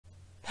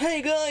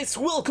Hey guys,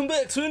 welcome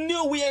back to a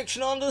new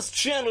reaction on this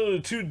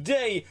channel.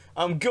 Today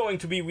I'm going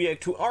to be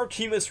react to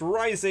Artemis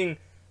Rising,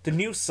 the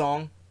new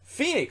song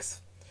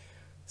Phoenix.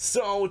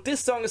 So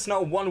this song is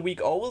now 1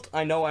 week old.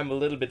 I know I'm a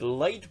little bit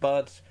late,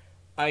 but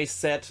I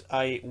said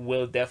I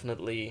will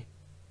definitely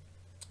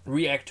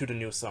react to the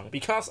new song.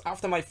 Because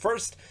after my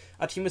first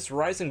Artemis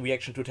Rising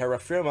reaction to Terra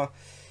Firma,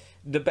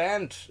 the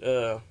band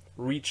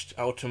reached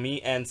out to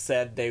me and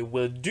said they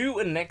will do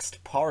a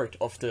next part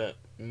of the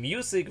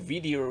music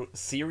video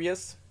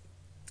series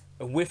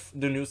with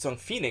the new song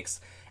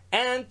Phoenix,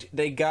 and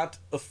they got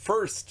a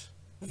first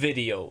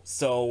video,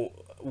 so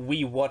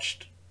we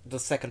watched the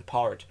second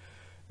part.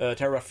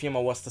 Terra Firma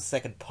was the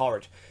second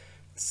part,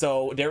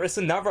 so there is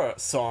another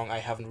song I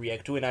haven't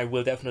reacted to, and I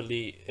will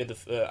definitely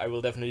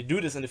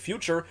do this in the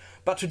future.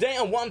 But today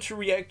I want to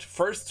react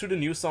first to the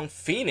new song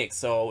Phoenix,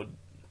 so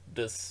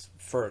this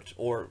third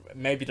or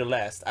maybe the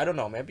last. I don't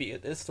know. Maybe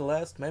it is the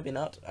last. Maybe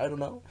not. I don't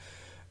know.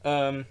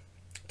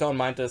 Don't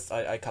mind this.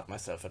 I cut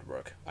myself at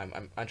work.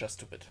 I'm just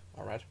stupid.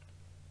 All right.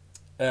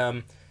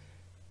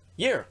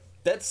 Yeah.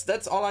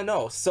 That's all I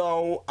know.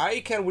 So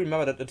I can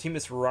remember that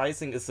Artemis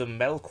Rising is a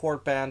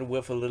metalcore band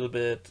with a little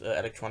bit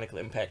electronic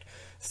impact.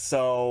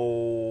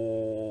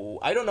 So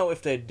I don't know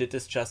if they did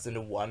this just in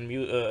the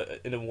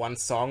one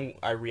song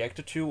I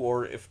reacted to,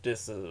 or if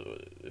this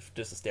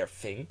is their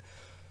thing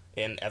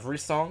in every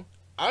song.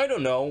 I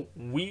don't know.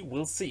 We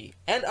will see.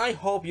 And I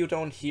hope you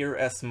don't hear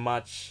as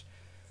much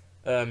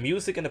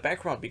music in the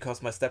background,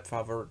 because my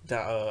stepfather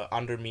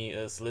under me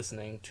is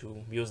listening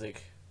to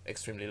music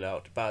extremely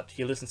loud, but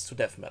he listens to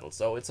death metal,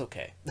 so it's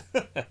okay.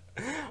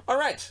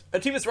 Alright,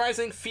 Artemis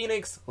Rising,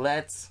 Phoenix,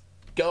 let's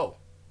go!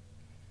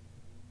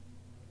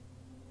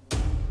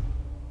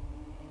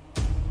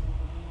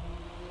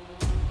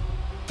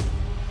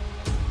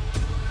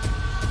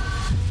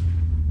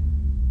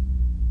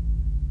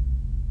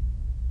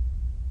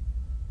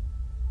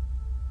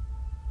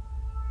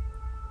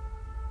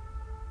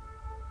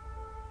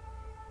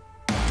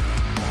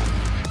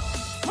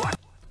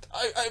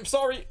 I'm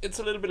sorry, it's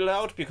a little bit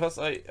loud, because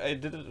I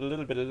did it a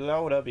little bit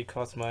louder,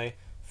 because my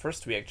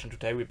first reaction to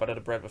Dairy Butter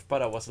the Bread with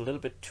Butter was a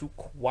little bit too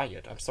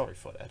quiet. I'm sorry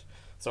for that.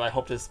 So I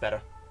hope this is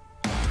better.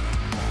 I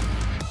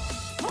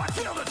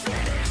feel the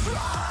Phoenix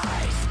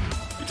rise.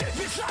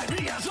 Deep inside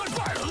me as I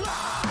burn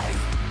alive.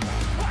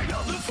 I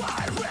know the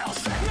fire will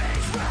set me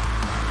free.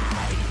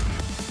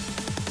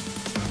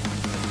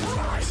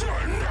 Rise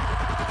or not.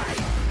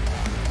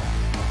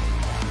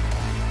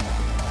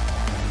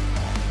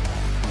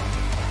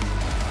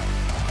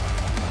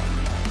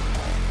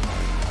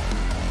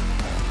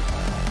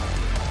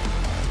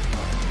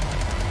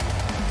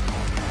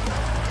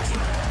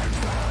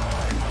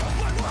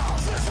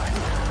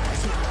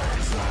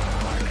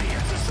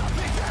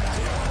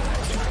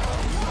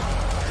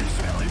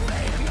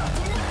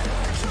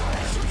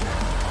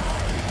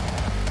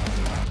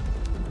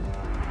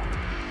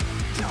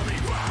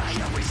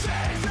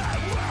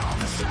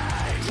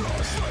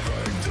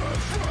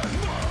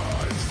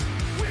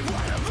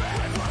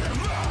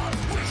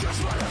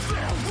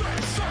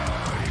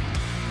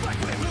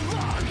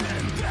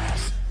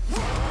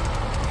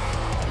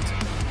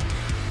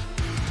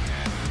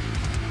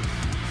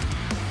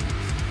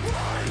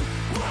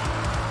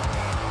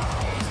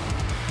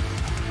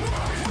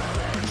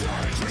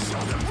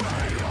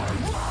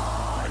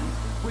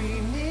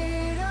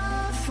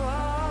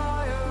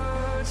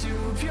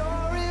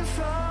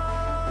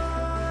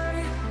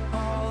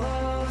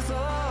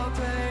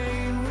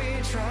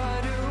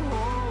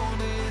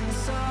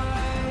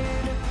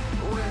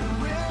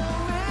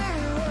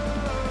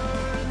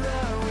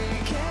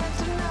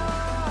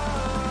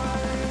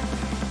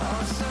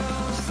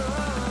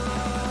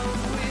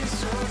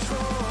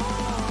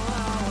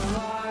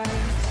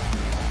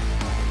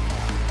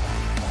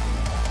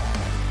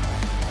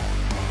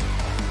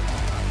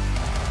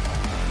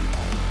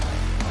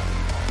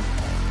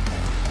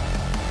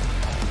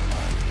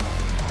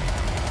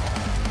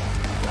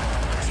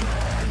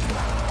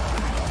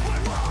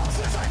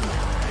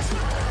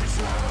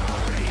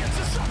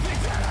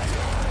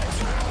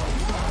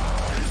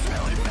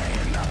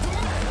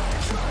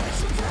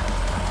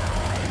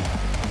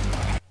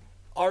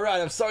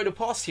 Alright, I'm sorry to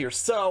pause here.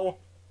 So,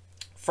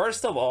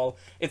 first of all,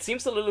 it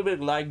seems a little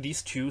bit like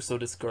these two, so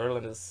this girl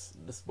and this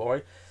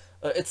boy,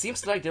 it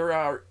seems like they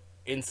are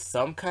in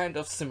some kind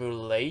of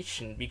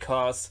simulation,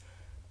 because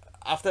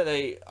after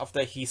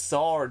he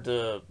saw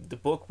the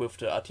book with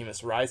the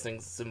Artemis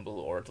Rising symbol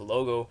or the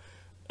logo,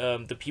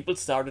 the people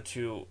started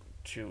to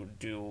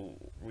do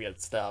weird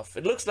stuff.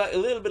 It looks like a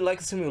little bit like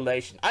a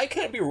simulation. I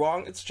can't be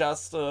wrong. It's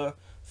just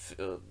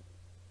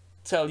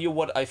tell you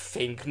what I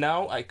think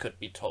now. I could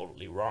be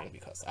totally wrong,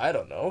 because I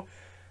don't know.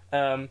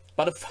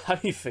 But the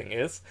funny thing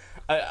is,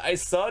 I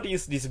saw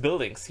these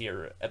buildings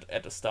here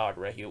at the start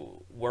where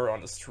you were on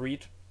the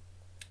street.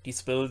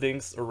 These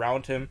buildings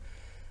around him.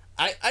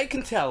 I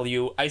can tell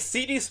you, I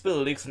see these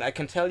buildings and I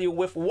can tell you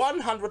with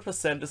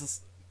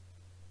 100%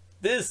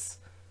 this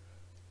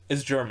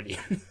is Germany.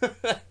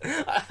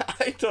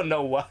 I don't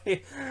know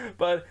why,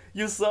 but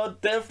you saw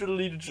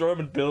definitely the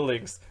German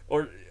buildings,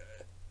 or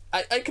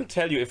I can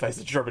tell you if I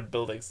see German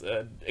buildings,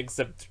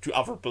 except to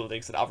other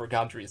buildings in other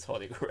countries.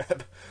 Holy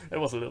crap. That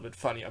was a little bit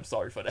funny, I'm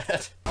sorry for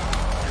that.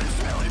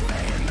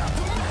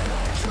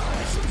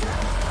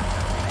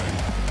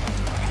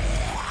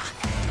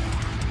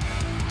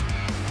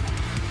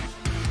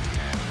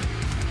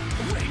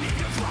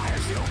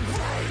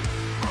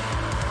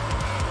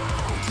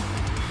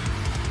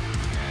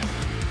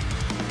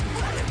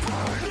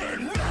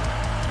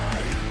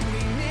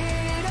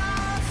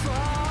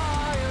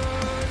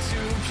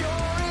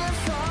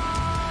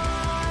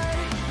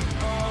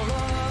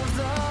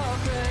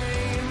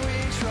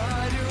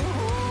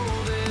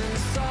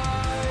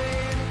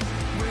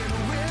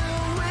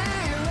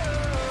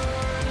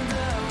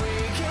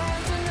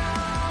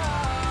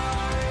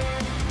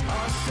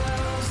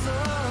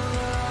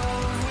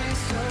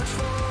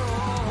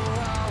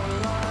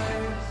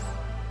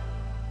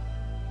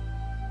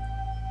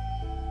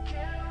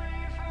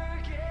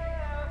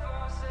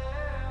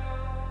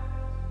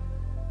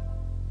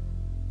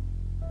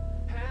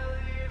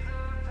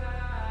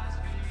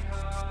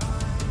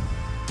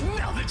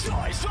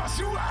 Choice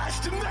for us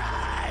to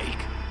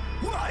make.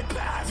 What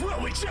path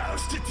will we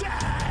choose to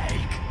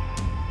take?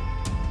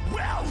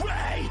 Will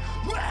we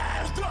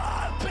let the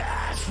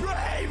past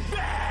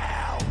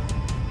reveal?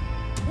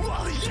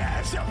 Will the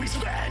years that we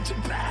spent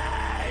in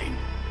pain?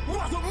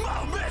 Will the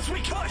moments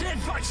we couldn't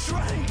find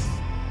strength?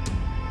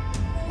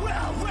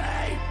 Will we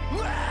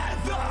let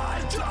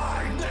the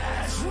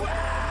darkness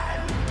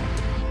win?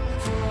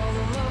 For all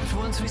the loved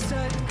ones we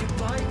said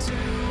goodbye to,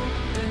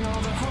 and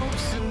all the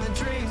hopes and the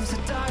dreams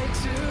that died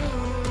too,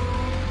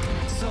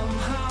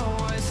 somehow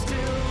I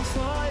still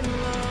find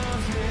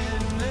love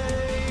in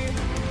me.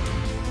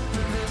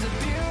 There's a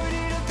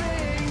beauty to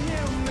being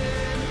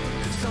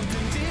human,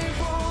 something deep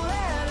won't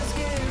let us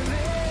give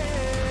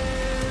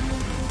in.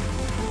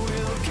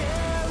 We'll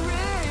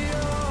carry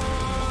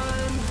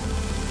on.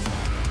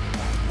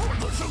 When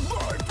there's a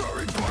light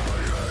buried by my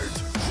hate,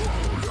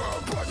 swallowed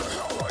up by the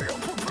hell I am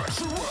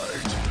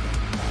perpetuate.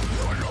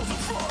 I know the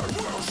fire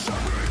will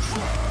set me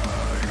free.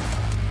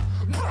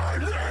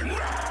 Burn in me.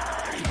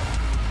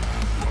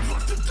 I've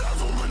looked the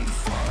devil in the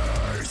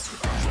face,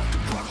 and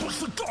looking back was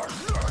the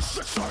darkness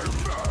inside of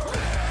me.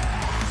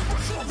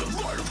 With all the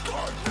light of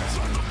darkness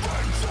and the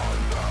veins I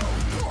know,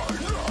 I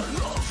know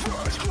love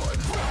is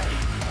good for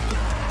me.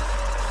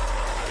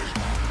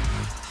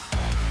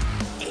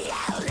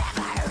 You'll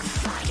never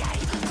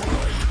fucking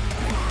break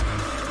me.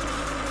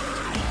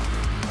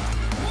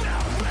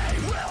 Now we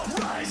will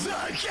rise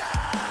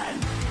again.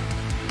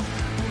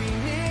 We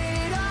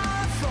need a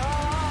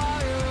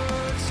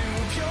fire to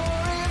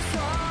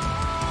purify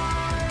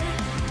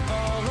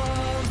all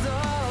of the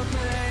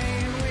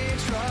pain we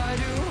try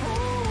to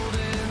hold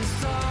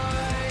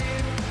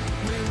inside.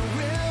 When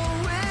will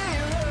we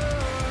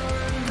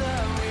learn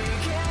that we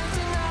can't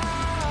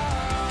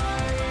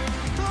deny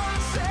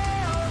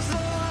ourselves the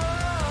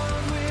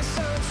love we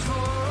search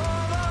for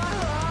all our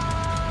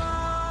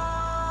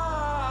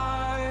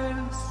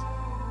lives?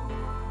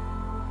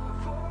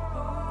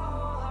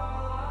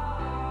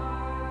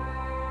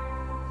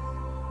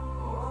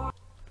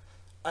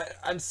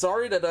 I'm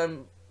sorry that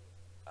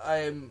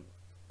I'm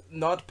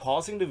not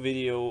pausing the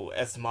video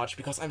as much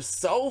because I'm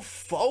so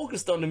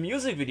focused on the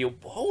music video.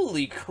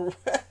 Holy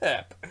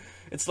crap!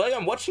 It's like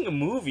I'm watching a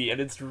movie and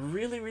it's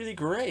really, really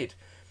great.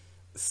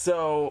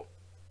 So,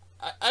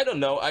 I don't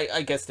know,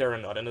 I guess they're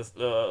not in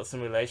a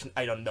simulation.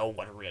 I don't know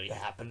what really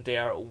happened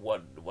there,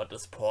 what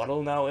this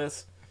portal now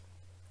is.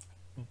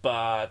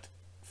 But,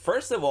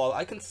 first of all,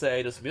 I can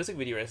say this music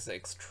video is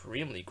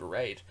extremely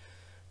great.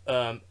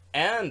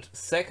 And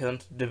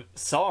second, the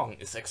song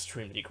is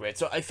extremely great.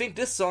 So I think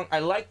this song, I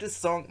like this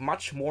song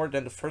much more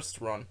than the first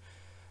one.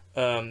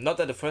 Not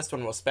that the first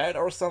one was bad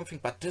or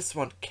something, but this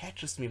one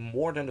catches me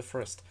more than the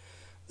first.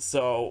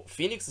 So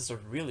Phoenix is a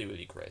really,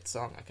 really great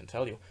song, I can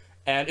tell you.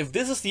 And if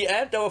this is the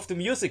end of the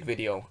music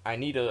video, I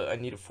need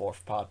a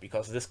fourth part,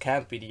 because this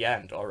can't be the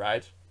end,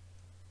 alright?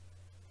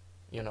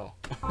 You know.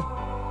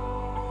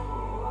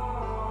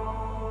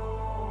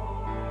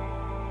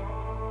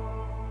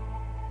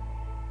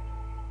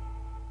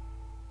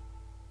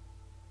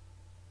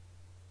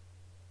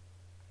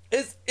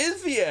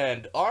 Is the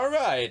end.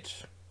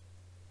 Alright.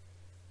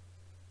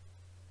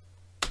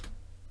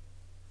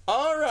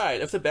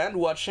 Alright, if the band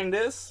watching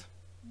this,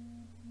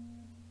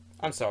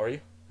 I'm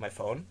sorry, my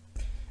phone.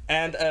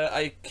 And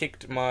I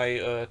kicked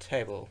my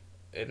table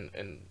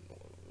in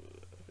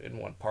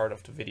one part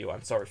of the video.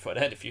 I'm sorry for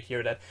that if you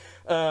hear that.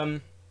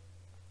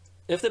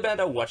 If the band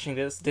are watching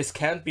this, this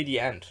can't be the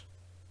end.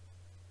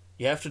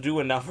 You have to do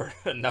another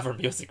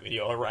music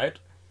video, alright?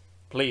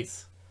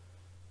 Please.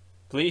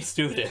 Please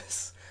do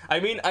this. I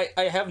mean, I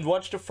haven't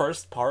watched the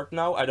first part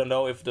now. I don't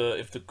know if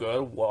the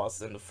girl was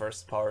in the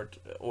first part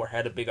or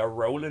had a bigger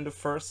role in the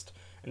first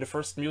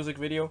music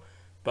video.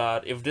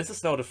 But if this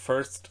is now the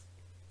first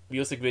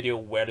music video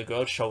where the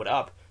girl showed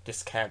up,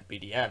 this can't be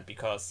the end,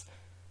 because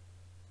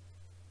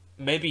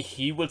maybe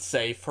he will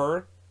save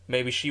her,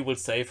 maybe she will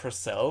save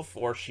herself,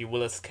 or she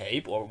will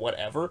escape, or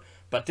whatever.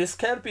 But this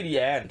can't be the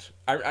end.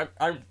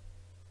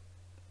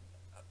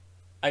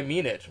 I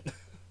mean it.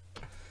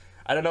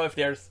 I don't know if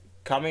there's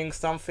coming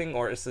something,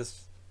 or is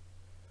this...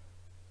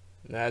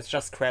 Nah, it's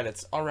just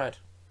credits. Alright.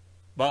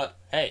 But,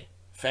 hey,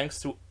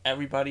 thanks to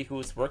everybody who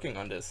is working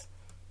on this.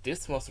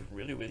 This was a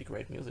really, really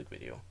great music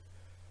video.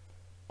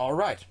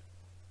 Alright.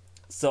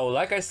 So,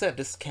 like I said,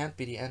 this can't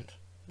be the end.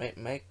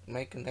 Make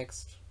a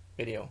next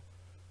video.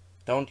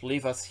 Don't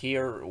leave us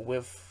here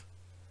with...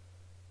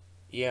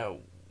 Yeah,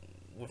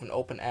 with an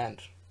open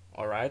end.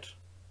 Alright?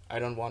 I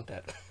don't want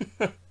that.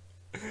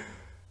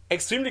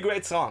 Extremely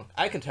great song,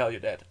 I can tell you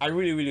that. I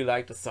really, really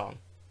like the song.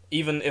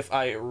 Even if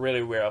I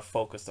really were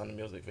focused on the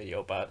music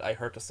video, but I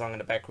heard the song in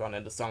the background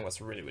and the song was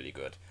really, really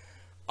good.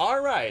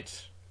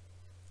 Alright!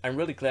 I'm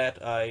really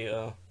glad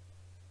I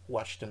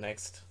watched the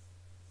next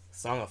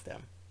song of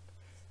them.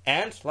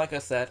 And, like I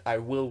said, I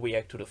will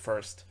react to the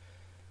first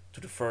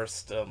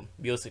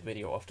music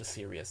video of the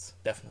series,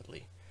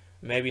 definitely.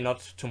 Maybe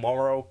not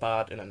tomorrow,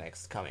 but in the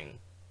next coming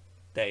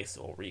days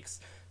or weeks.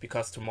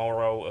 Because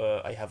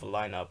tomorrow I have a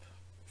lineup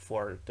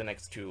for the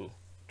next two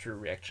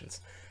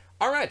reactions.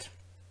 Alright!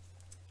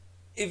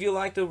 If you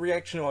like the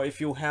reaction, or if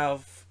you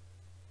have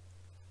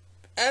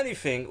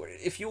anything,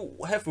 if you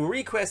have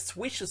requests,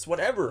 wishes,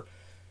 whatever,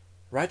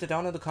 write it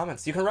down in the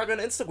comments. You can write me on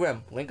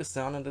Instagram, link is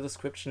down in the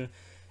description.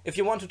 If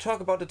you want to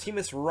talk about the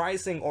Artemis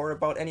Rising, or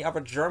about any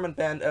other German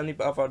band, any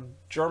other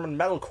German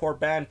metalcore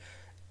band,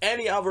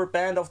 any other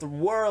band of the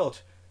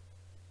world,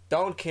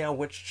 don't care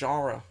which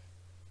genre,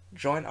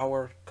 join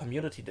our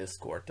community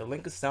Discord. The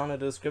link is down in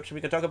the description.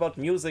 We can talk about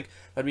music,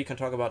 but we can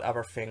talk about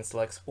other things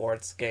like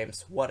sports,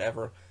 games,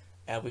 whatever,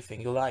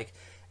 everything you like.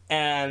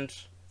 And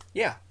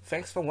yeah,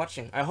 thanks for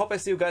watching. I hope I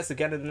see you guys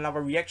again in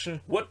another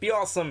reaction. Would be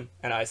awesome.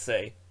 And I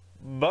say,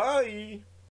 bye!